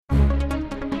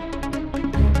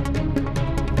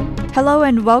Hello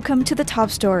and welcome to The Top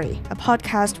Story, a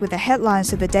podcast with the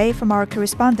headlines of the day from our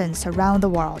correspondents around the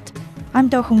world. I'm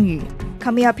Do Hongyu.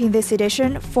 Coming up in this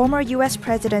edition, former U.S.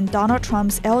 President Donald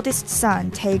Trump's eldest son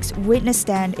takes witness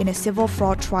stand in a civil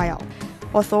fraud trial.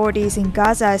 Authorities in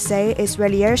Gaza say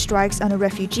Israeli airstrikes on a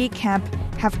refugee camp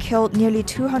have killed nearly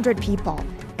 200 people.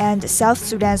 And South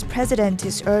Sudan's president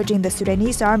is urging the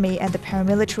Sudanese army and the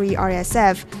paramilitary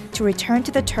RSF to return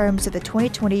to the terms of the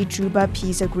 2020 Juba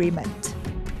peace agreement.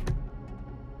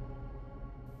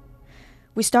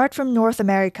 We start from North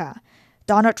America.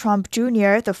 Donald Trump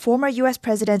Jr., the former U.S.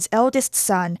 president's eldest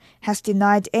son, has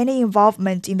denied any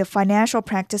involvement in the financial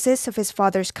practices of his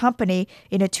father's company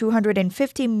in a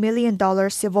 $250 million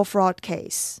civil fraud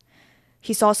case.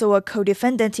 He's also a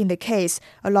co-defendant in the case,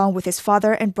 along with his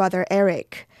father and brother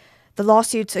Eric. The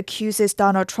lawsuit accuses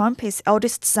Donald Trump, his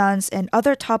eldest sons, and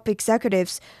other top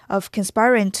executives of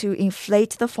conspiring to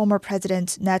inflate the former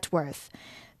president's net worth.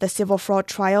 The civil fraud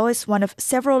trial is one of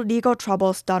several legal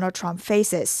troubles Donald Trump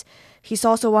faces. He's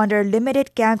also under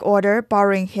limited gag order,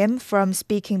 barring him from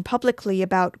speaking publicly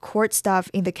about court stuff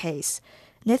in the case.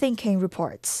 Nathan King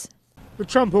reports. The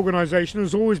Trump Organization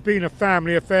has always been a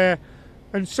family affair,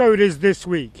 and so it is this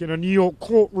week in a New York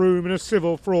courtroom in a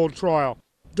civil fraud trial.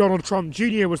 Donald Trump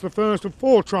Jr. was the first of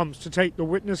four Trumps to take the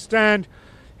witness stand,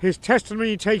 his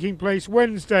testimony taking place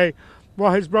Wednesday,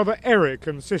 while his brother Eric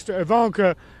and sister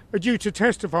Ivanka are due to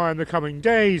testify in the coming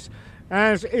days,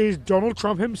 as is Donald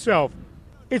Trump himself.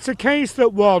 It's a case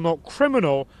that, while not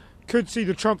criminal, could see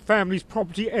the Trump family's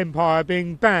property empire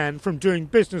being banned from doing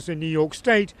business in New York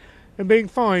State and being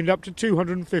fined up to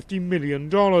 $250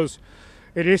 million.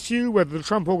 At issue whether the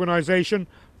Trump Organization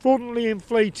fraudulently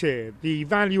inflated the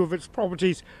value of its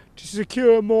properties to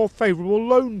secure more favorable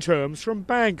loan terms from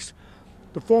banks.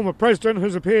 The former president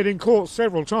has appeared in court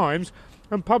several times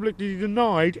and publicly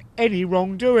denied any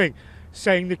wrongdoing,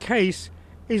 saying the case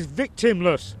is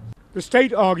victimless. The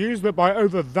state argues that by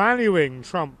overvaluing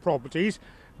Trump properties,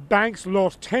 banks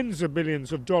lost tens of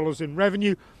billions of dollars in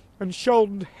revenue and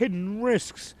shouldered hidden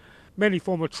risks. Many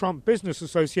former Trump business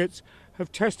associates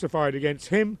have testified against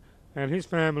him and his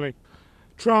family.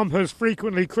 Trump has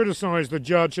frequently criticized the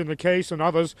judge in the case and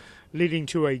others, leading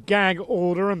to a gag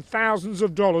order and thousands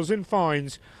of dollars in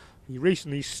fines. He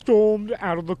recently stormed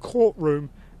out of the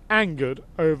courtroom, angered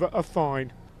over a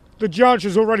fine. The judge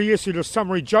has already issued a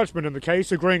summary judgment in the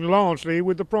case, agreeing largely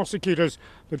with the prosecutors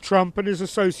that Trump and his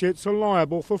associates are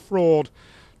liable for fraud.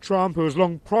 Trump, who has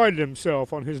long prided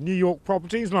himself on his New York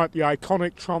properties like the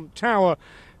iconic Trump Tower,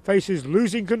 faces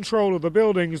losing control of the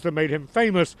buildings that made him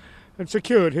famous and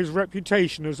secured his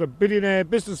reputation as a billionaire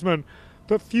businessman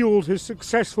that fueled his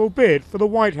successful bid for the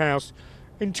White House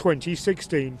in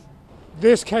 2016.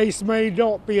 This case may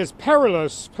not be as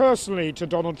perilous personally to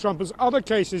Donald Trump as other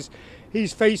cases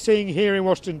he's facing here in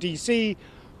Washington, D.C.,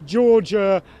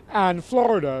 Georgia and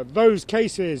Florida. Those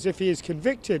cases, if he is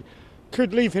convicted,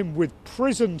 could leave him with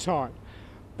prison time.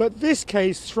 But this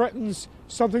case threatens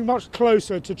something much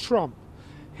closer to Trump: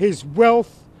 his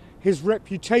wealth, his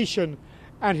reputation,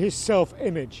 and his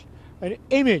self-image. An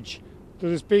image that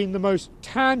has been the most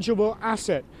tangible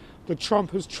asset that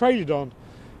Trump has traded on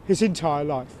his entire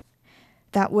life.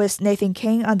 That was Nathan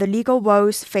King on the legal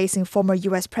woes facing former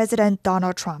U.S. President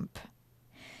Donald Trump.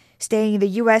 Staying in the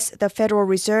U.S., the Federal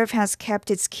Reserve has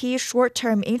kept its key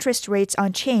short-term interest rates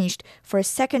unchanged for a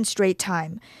second straight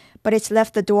time, but it's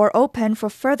left the door open for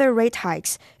further rate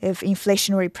hikes if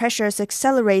inflationary pressures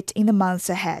accelerate in the months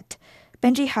ahead.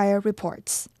 Benji Heyer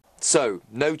reports. So,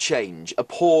 no change. A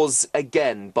pause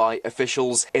again by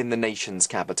officials in the nation's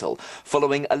capital.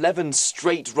 Following 11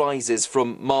 straight rises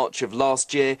from March of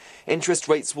last year, interest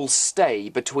rates will stay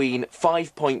between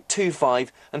 5.25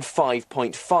 and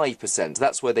 5.5%.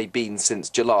 That's where they've been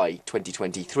since July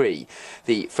 2023.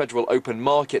 The Federal Open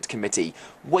Market Committee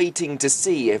waiting to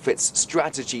see if its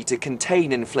strategy to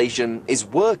contain inflation is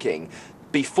working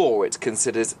before it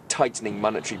considers tightening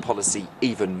monetary policy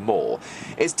even more.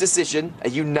 Its decision, a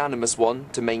unanimous one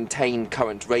to maintain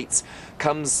current rates,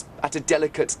 comes at a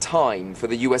delicate time for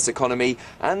the US economy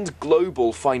and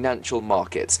global financial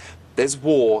markets. There's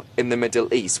war in the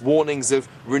Middle East, warnings of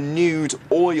renewed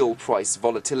oil price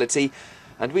volatility,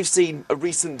 and we've seen a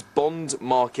recent bond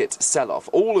market sell-off.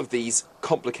 All of these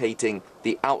complicating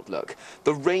the outlook.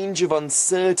 The range of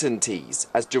uncertainties,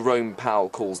 as Jerome Powell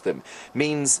calls them,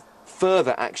 means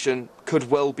further action could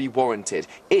well be warranted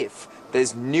if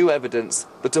there's new evidence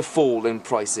that a fall in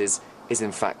prices is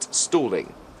in fact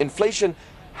stalling. Inflation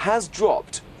has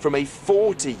dropped from a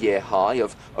 40-year high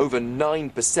of over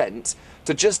 9%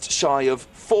 to just shy of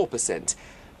 4%.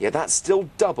 Yeah, that's still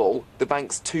double the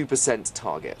bank's 2%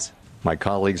 target. My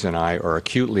colleagues and I are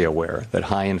acutely aware that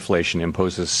high inflation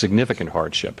imposes significant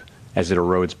hardship as it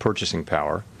erodes purchasing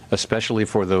power, especially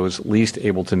for those least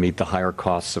able to meet the higher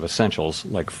costs of essentials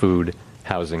like food,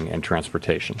 housing, and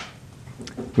transportation.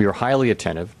 We are highly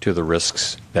attentive to the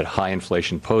risks that high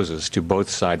inflation poses to both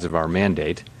sides of our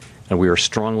mandate, and we are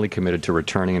strongly committed to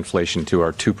returning inflation to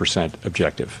our 2%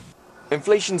 objective.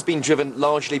 Inflation's been driven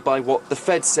largely by what the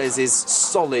Fed says is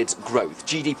solid growth.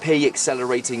 GDP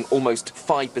accelerating almost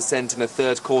 5% in the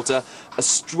third quarter, a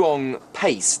strong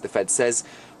pace, the Fed says,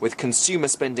 with consumer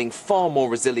spending far more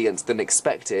resilient than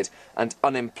expected and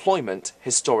unemployment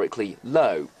historically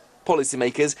low.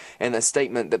 Policymakers, in a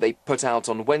statement that they put out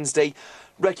on Wednesday,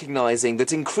 recognising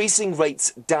that increasing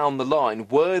rates down the line,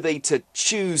 were they to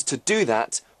choose to do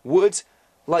that, would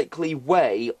likely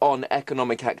weigh on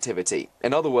economic activity.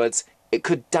 In other words, it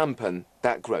could dampen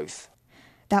that growth.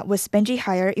 That was Benji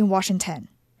Heyer in Washington.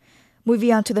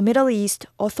 Moving on to the Middle East,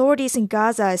 authorities in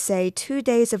Gaza say 2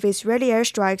 days of Israeli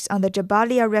airstrikes on the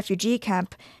Jabalia refugee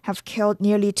camp have killed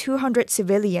nearly 200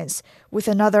 civilians, with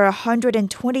another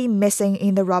 120 missing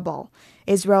in the rubble.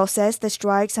 Israel says the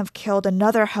strikes have killed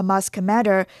another Hamas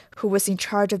commander who was in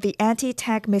charge of the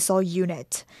anti-tank missile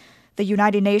unit. The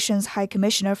United Nations High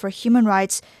Commissioner for Human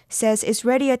Rights says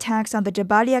Israeli attacks on the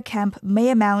Jabalia camp may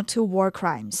amount to war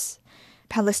crimes.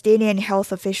 Palestinian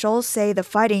health officials say the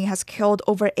fighting has killed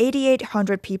over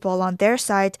 8,800 people on their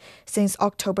side since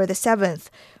October the 7th,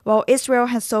 while Israel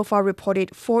has so far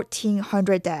reported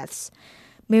 1,400 deaths.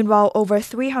 Meanwhile, over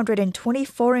 320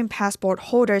 foreign passport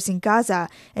holders in Gaza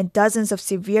and dozens of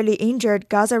severely injured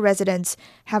Gaza residents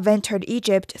have entered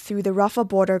Egypt through the Rafah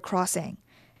border crossing.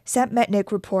 Sam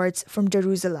Metnick reports from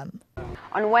Jerusalem.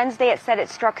 On Wednesday, it said it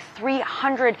struck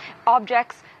 300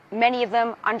 objects, many of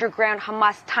them underground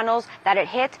Hamas tunnels that it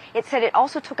hit. It said it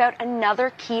also took out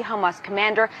another key Hamas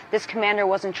commander. This commander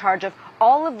was in charge of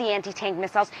all of the anti-tank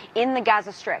missiles in the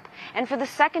Gaza Strip. And for the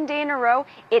second day in a row,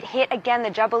 it hit again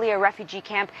the Jabalia refugee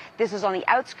camp. This is on the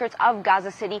outskirts of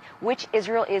Gaza City, which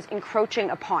Israel is encroaching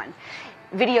upon.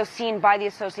 Videos seen by the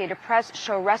Associated Press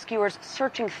show rescuers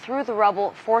searching through the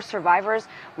rubble for survivors.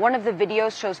 One of the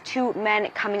videos shows two men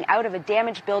coming out of a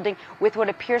damaged building with what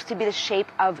appears to be the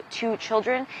shape of two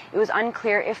children. It was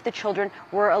unclear if the children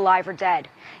were alive or dead.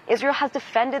 Israel has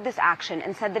defended this action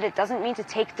and said that it doesn't mean to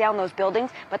take down those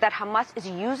buildings, but that Hamas is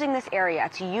using this area,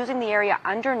 using the area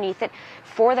underneath it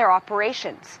for their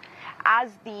operations.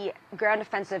 As the ground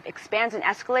offensive expands and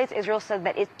escalates, Israel said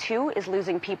that it too is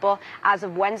losing people. As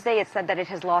of Wednesday, it said that it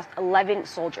has lost 11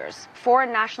 soldiers.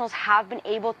 Foreign nationals have been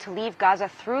able to leave Gaza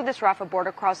through this Rafah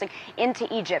border crossing into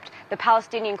Egypt. The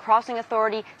Palestinian Crossing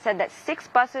Authority said that 6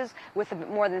 buses with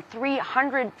more than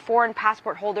 300 foreign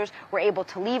passport holders were able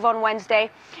to leave on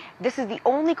Wednesday. This is the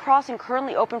only crossing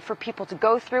currently open for people to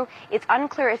go through. It's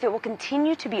unclear if it will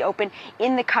continue to be open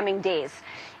in the coming days.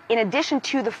 In addition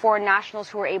to the foreign nationals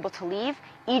who were able to leave,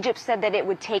 Egypt said that it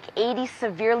would take 80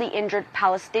 severely injured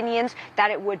Palestinians that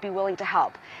it would be willing to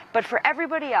help. But for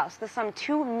everybody else, the some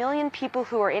 2 million people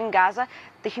who are in Gaza,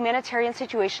 the humanitarian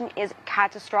situation is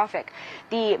catastrophic.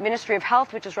 The Ministry of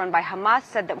Health, which is run by Hamas,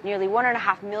 said that nearly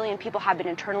 1.5 million people have been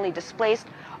internally displaced.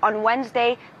 On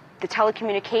Wednesday, the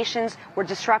telecommunications were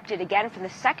disrupted again for the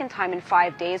second time in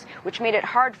 5 days, which made it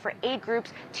hard for aid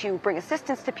groups to bring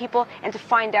assistance to people and to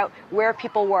find out where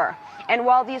people were. And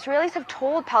while the Israelis have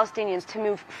told Palestinians to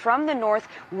move from the north,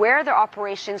 where their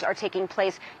operations are taking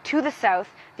place, to the south,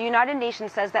 the United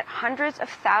Nations says that hundreds of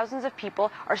thousands of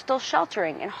people are still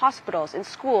sheltering in hospitals, in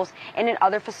schools, and in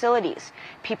other facilities.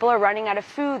 People are running out of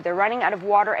food, they're running out of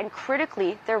water, and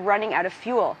critically, they're running out of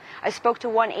fuel. I spoke to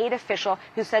one aid official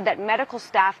who said that medical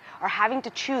staff are having to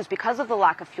choose, because of the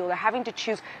lack of fuel, they're having to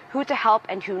choose who to help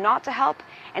and who not to help.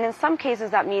 And in some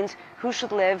cases, that means who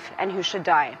should live and who should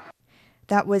die.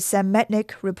 That was Sam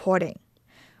Metnick reporting.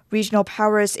 Regional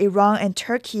powers Iran and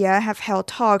Turkey have held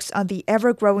talks on the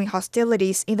ever-growing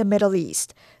hostilities in the Middle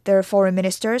East. Their foreign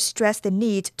ministers stressed the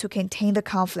need to contain the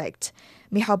conflict.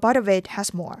 Mihal Badovid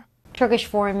has more. Turkish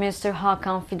Foreign Minister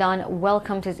Hakan Fidan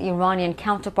welcomed his Iranian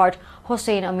counterpart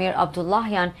Hossein Amir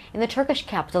Abdullahian in the Turkish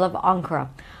capital of Ankara.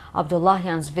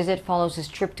 Abdullahian's visit follows his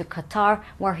trip to Qatar,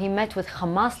 where he met with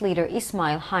Hamas leader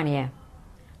Ismail Haniyeh.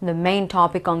 The main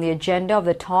topic on the agenda of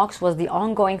the talks was the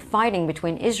ongoing fighting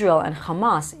between Israel and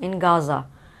Hamas in Gaza.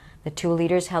 The two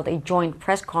leaders held a joint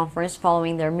press conference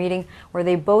following their meeting, where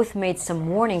they both made some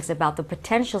warnings about the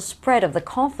potential spread of the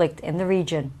conflict in the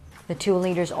region. The two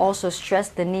leaders also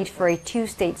stressed the need for a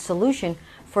two-state solution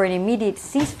for an immediate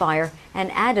ceasefire and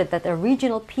added that a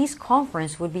regional peace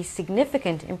conference would be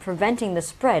significant in preventing the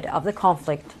spread of the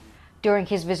conflict. During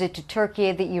his visit to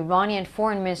Turkey, the Iranian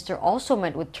foreign minister also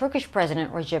met with Turkish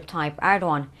President Recep Tayyip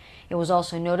Erdogan. It was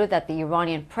also noted that the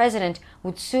Iranian president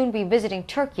would soon be visiting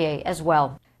Turkey as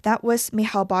well. That was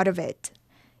Michal Badovit.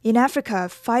 In Africa,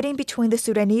 fighting between the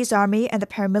Sudanese army and the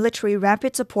paramilitary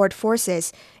Rapid Support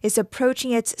Forces is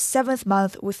approaching its 7th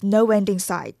month with no end in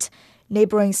sight.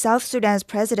 Neighboring South Sudan's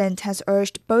president has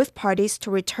urged both parties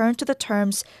to return to the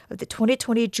terms of the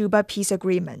 2020 Juba peace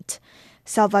agreement.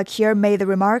 Salva Kiir made the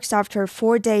remarks after a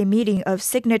 4-day meeting of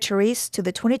signatories to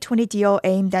the 2020 deal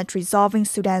aimed at resolving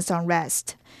Sudan's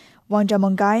unrest. Wang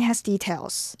Jamungai has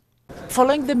details.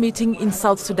 Following the meeting in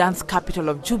South Sudan's capital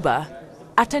of Juba,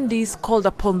 attendees called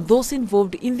upon those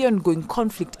involved in the ongoing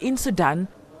conflict in Sudan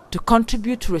to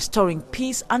contribute to restoring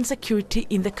peace and security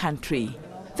in the country.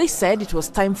 They said it was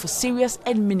time for serious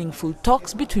and meaningful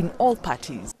talks between all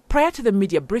parties. Prior to the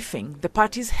media briefing, the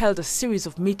parties held a series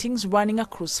of meetings running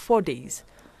across 4 days.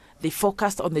 They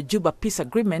focused on the Juba peace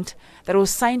agreement that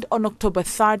was signed on October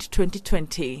 3,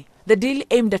 2020. The deal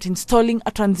aimed at installing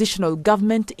a transitional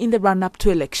government in the run-up to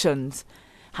elections.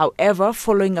 However,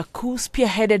 following a coup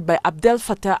spearheaded by Abdel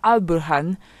Fattah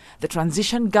al-Burhan, the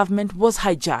transition government was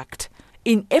hijacked.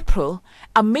 In April,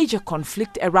 a major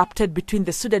conflict erupted between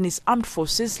the Sudanese armed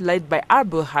forces led by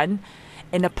al-Burhan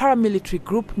and a paramilitary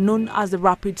group known as the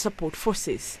Rapid Support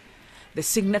Forces. The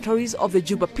signatories of the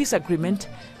Juba peace agreement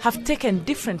have taken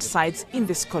different sides in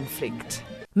this conflict.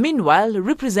 Meanwhile,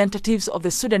 representatives of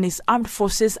the Sudanese armed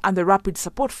forces and the Rapid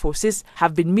Support Forces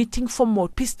have been meeting for more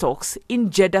peace talks in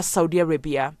Jeddah, Saudi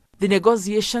Arabia. The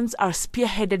negotiations are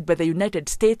spearheaded by the United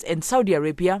States and Saudi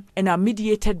Arabia and are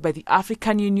mediated by the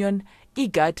African Union,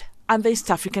 IGAD, and the East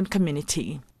African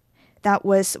Community. That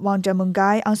was Wang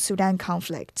Jamungai on Sudan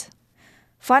conflict.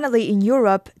 Finally, in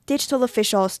Europe, digital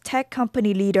officials, tech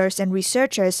company leaders, and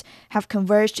researchers have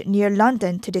converged near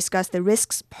London to discuss the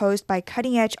risks posed by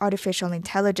cutting-edge artificial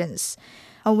intelligence.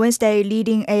 On Wednesday,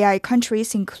 leading AI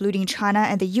countries, including China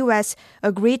and the US,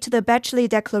 agreed to the Bechley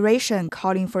Declaration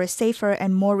calling for a safer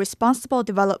and more responsible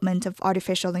development of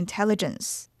artificial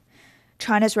intelligence.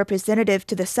 China's representative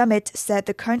to the summit said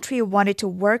the country wanted to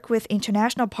work with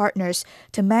international partners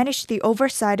to manage the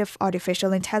oversight of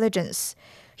artificial intelligence.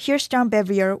 Here's John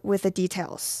Bevier with the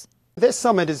details. This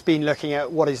summit has been looking at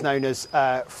what is known as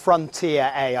frontier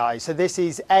AI. So this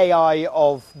is AI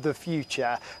of the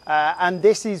future, and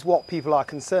this is what people are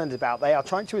concerned about. They are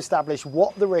trying to establish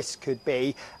what the risks could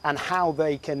be and how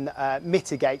they can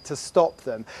mitigate to stop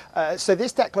them. So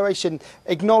this declaration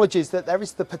acknowledges that there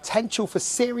is the potential for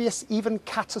serious, even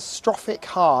catastrophic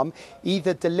harm,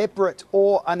 either deliberate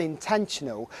or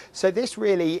unintentional. So this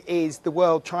really is the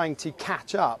world trying to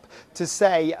catch up to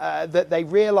say that they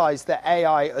realise that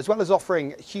AI, as well as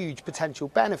offering huge potential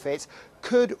benefits,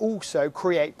 could also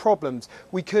create problems.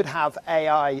 We could have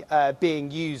AI being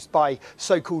used by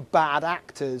so-called bad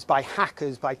actors, by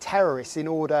hackers, by terrorists in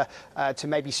order to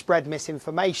maybe spread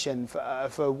misinformation,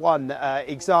 for one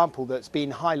example that's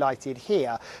been highlighted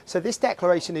here. So this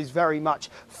declaration is very much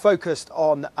focused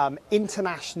on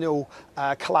international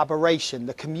collaboration,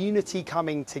 the community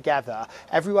coming together,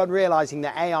 everyone realizing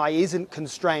that AI isn't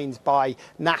constrained by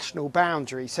national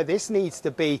boundaries. So this needs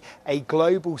to be a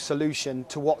global solution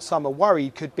to what some are worried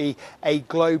could be a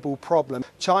global problem.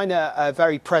 China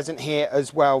very present here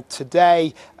as well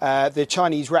today. The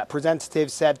Chinese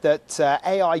representative said that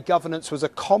AI governance was a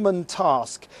common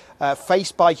task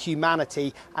faced by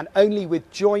humanity, and only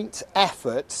with joint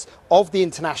efforts of the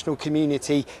international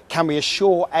community can we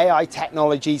assure AI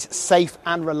technologies safe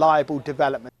and reliable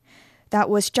development. That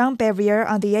was John Bevier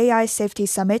on the AI Safety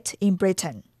Summit in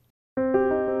Britain.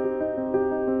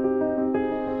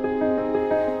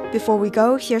 Before we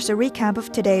go, here's a recap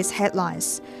of today's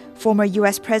headlines. Former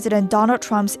U.S. President Donald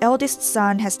Trump's eldest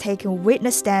son has taken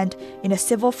witness stand in a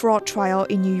civil fraud trial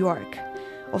in New York.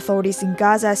 Authorities in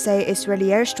Gaza say Israeli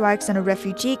airstrikes on a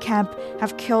refugee camp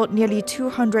have killed nearly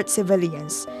 200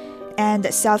 civilians. And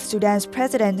South Sudan's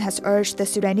president has urged the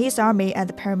Sudanese army and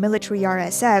the paramilitary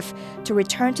RSF to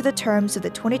return to the terms of the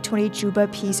 2020 Juba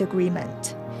peace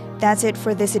agreement. That's it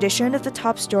for this edition of The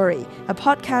Top Story, a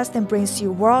podcast that brings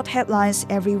you world headlines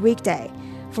every weekday.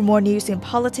 For more news in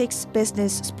politics,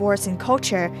 business, sports, and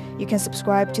culture, you can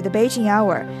subscribe to The Beijing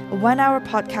Hour, a one-hour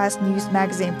podcast news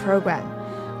magazine program.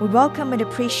 We welcome and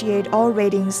appreciate all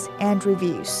ratings and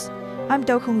reviews. I'm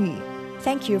Do Hongyu.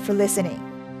 Thank you for listening.